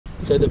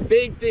So the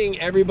big thing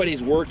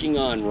everybody's working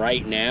on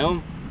right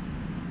now,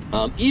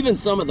 even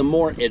some of the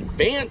more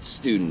advanced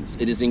students,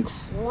 it is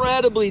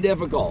incredibly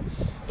difficult.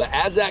 But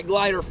as that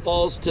glider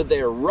falls to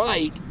their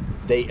right,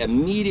 they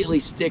immediately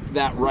stick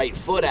that right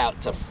foot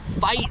out to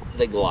fight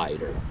the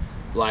glider.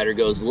 Glider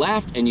goes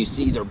left, and you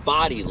see their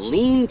body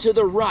lean to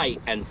the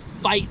right and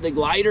fight the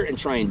glider and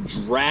try and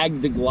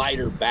drag the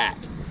glider back.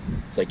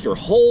 It's like your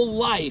whole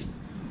life,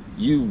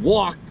 you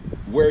walk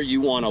where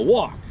you want to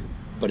walk.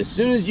 But as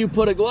soon as you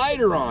put a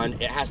glider on,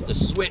 it has to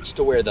switch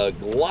to where the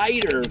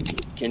glider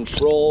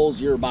controls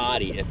your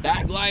body. If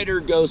that glider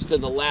goes to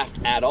the left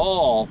at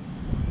all,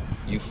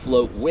 you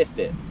float with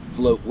it,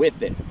 float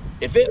with it.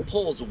 If it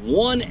pulls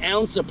 1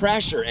 ounce of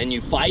pressure and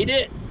you fight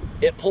it,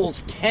 it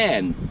pulls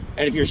 10.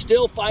 And if you're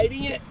still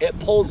fighting it, it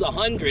pulls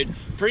 100.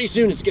 Pretty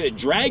soon it's gonna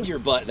drag your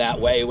butt that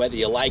way, whether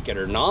you like it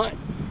or not.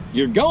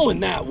 You're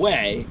going that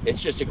way.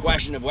 It's just a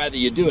question of whether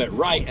you do it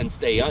right and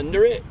stay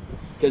under it.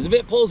 Because if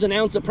it pulls 1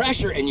 ounce of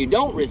pressure and you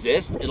don't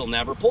resist, it'll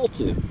never pull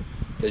 2,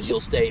 because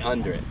you'll stay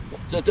under it.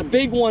 So it's a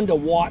big one to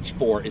watch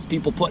for, is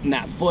people putting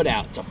that foot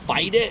out to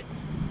fight it.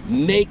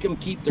 Make them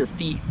keep their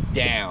feet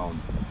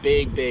down.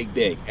 Big, big,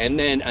 big. And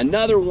then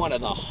another one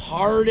of the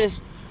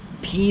hardest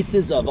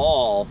pieces of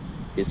all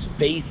is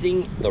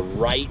facing the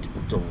right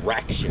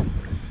direction.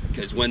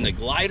 Because when the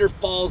glider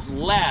falls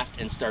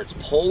left and starts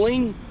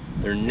pulling,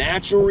 their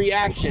natural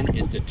reaction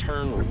is to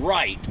turn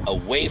right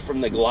away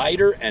from the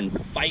glider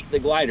and fight the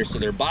glider. So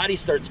their body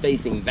starts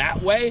facing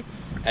that way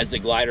as the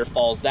glider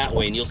falls that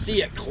way. And you'll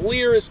see it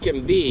clear as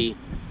can be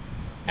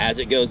as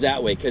it goes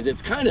that way, because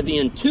it's kind of the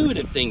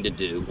intuitive thing to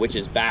do, which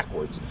is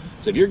backwards.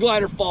 So if your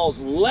glider falls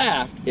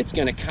left, it's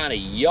gonna kind of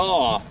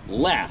yaw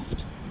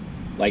left,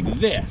 like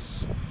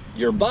this.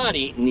 Your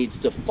body needs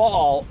to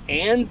fall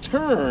and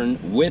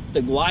turn with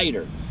the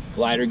glider.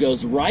 Glider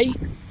goes right,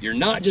 you're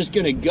not just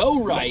gonna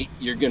go right,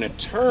 you're gonna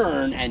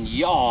turn and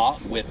yaw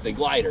with the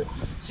glider.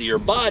 So your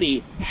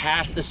body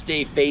has to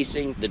stay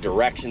facing the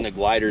direction the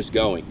glider's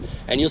going.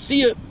 And you'll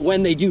see it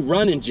when they do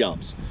run and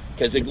jumps,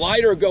 because the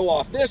glider will go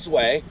off this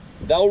way,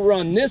 they'll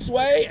run this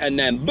way, and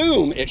then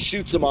boom, it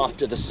shoots them off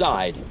to the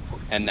side.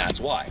 And that's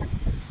why.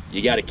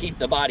 You gotta keep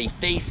the body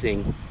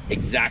facing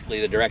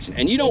exactly the direction.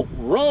 And you don't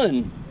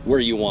run where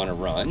you wanna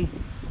run,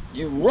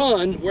 you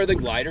run where the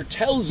glider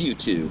tells you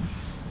to.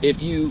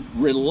 If you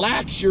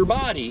relax your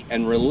body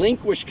and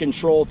relinquish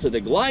control to the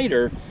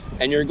glider,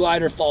 and your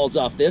glider falls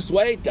off this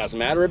way, doesn't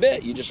matter a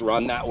bit, you just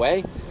run that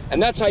way.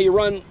 And that's how you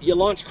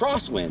launch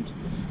crosswind.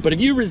 But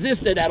if you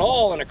resist it at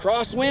all in a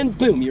crosswind,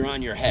 boom, you're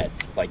on your head,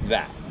 like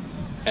that.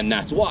 And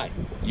that's why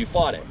you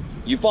fought it.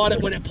 You fought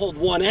it when it pulled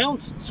 1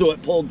 ounce, so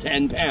it pulled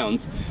 10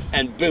 pounds,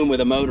 and boom,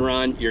 with a motor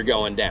on, you're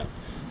going down.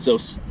 So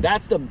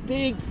that's the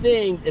big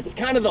thing. It's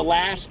kind of the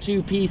last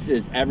 2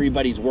 pieces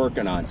everybody's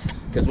working on.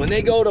 Because when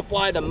they go to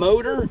fly the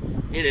motor,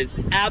 it is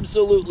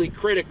absolutely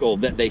critical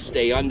that they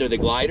stay under the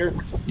glider.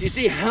 Do you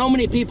see how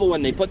many people,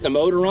 when they put the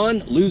motor on,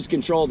 lose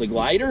control of the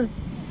glider?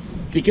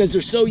 Because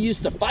they're so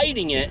used to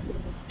fighting it,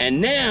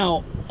 and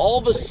now, all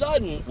of a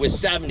sudden, with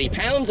 70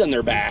 pounds on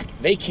their back,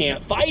 they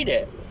can't fight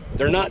it.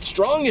 They're not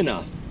strong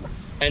enough.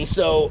 And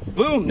so,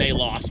 boom, they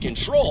lost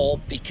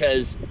control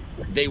because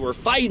they were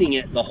fighting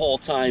it the whole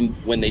time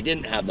when they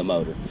didn't have the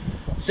motor.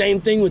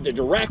 Same thing with the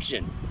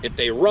direction. If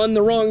they run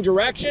the wrong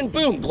direction,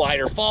 boom,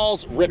 glider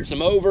falls, rips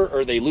them over,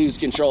 or they lose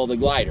control of the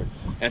glider.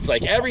 And it's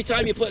like every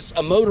time you put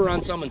a motor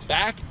on someone's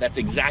back, that's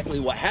exactly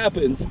what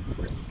happens.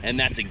 And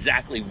that's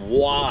exactly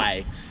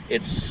why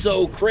it's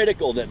so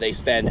critical that they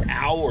spend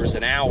hours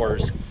and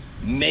hours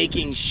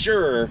making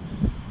sure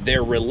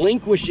they're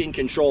relinquishing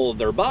control of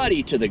their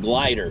body to the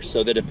glider,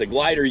 so that if the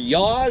glider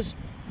yaws,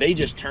 they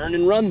just turn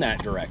and run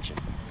that direction.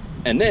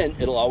 And then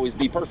it'll always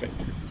be perfect.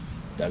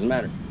 Doesn't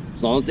matter.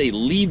 As long as they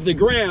leave the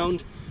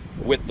ground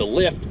with the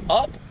lift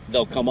up,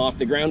 they'll come off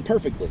the ground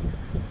perfectly.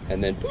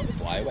 And then boom,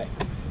 fly away.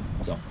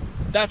 So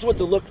that's what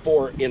to look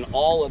for in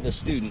all of the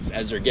students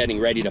as they're getting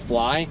ready to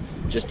fly,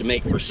 just to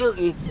make for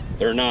certain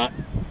they're not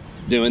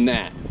doing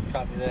that.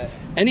 Copy that.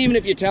 And even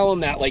if you tell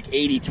them that like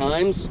 80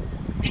 times,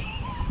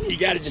 you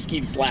gotta just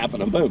keep slapping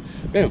them. Boom,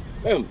 boom,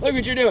 boom. Look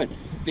what you're doing.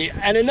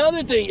 And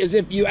another thing is,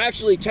 if you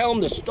actually tell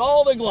them to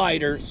stall the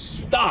glider,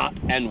 stop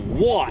and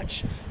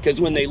watch. Because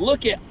when they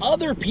look at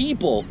other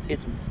people,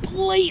 it's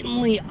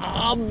blatantly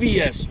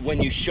obvious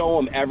when you show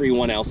them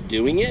everyone else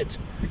doing it.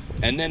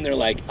 And then they're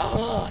like,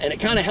 ah, and it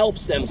kind of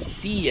helps them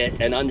see it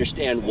and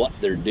understand what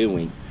they're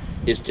doing,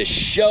 is to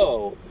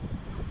show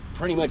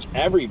pretty much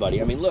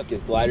everybody. I mean, look,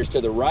 his glider's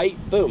to the right,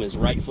 boom, his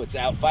right foot's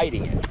out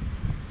fighting it.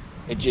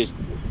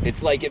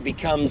 It's like it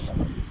becomes,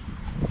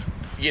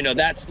 you know,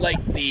 that's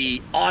like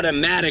the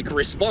automatic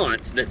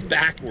response that's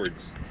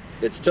backwards.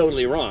 That's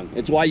totally wrong.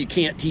 It's why you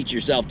can't teach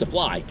yourself to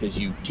fly, because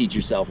you teach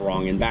yourself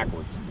wrong and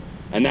backwards.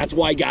 And that's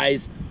why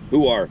guys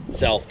who are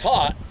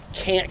self-taught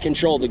can't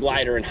control the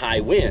glider in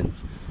high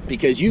winds,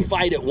 because you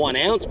fight at 1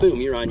 ounce,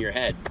 boom, you're on your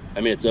head.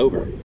 I mean, it's over.